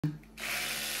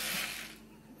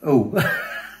Oh,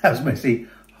 that was messy.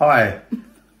 Hi.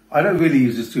 I don't really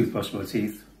use this toothbrush for my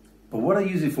teeth, but what I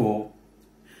use it for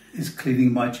is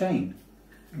cleaning my chain.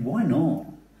 Why not?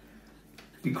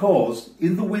 Because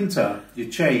in the winter, your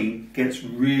chain gets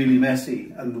really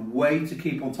messy, and the way to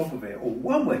keep on top of it, or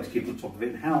one way to keep on top of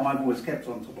it, and how I've always kept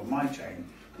on top of my chain,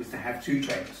 is to have two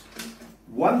chains.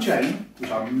 One chain,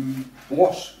 which I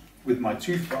wash with my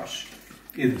toothbrush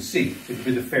in the sink with a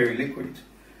bit of fairy liquid,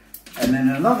 and then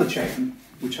another chain,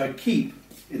 which I keep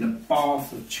in a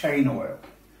bath of chain oil.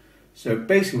 So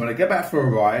basically, when I get back for a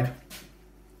ride,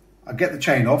 I get the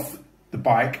chain off the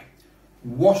bike,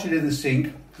 wash it in the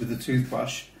sink with the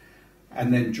toothbrush,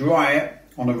 and then dry it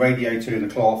on a radiator in a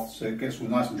cloth so it gets all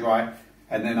nice and dry.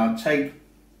 And then I take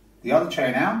the other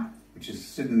chain out, which is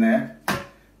sitting there,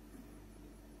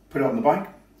 put it on the bike,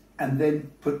 and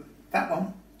then put that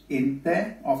one in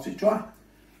there after it's dry,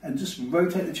 and just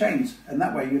rotate the chains, and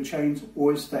that way your chains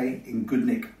always stay in good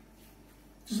nick.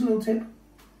 Just a little tip.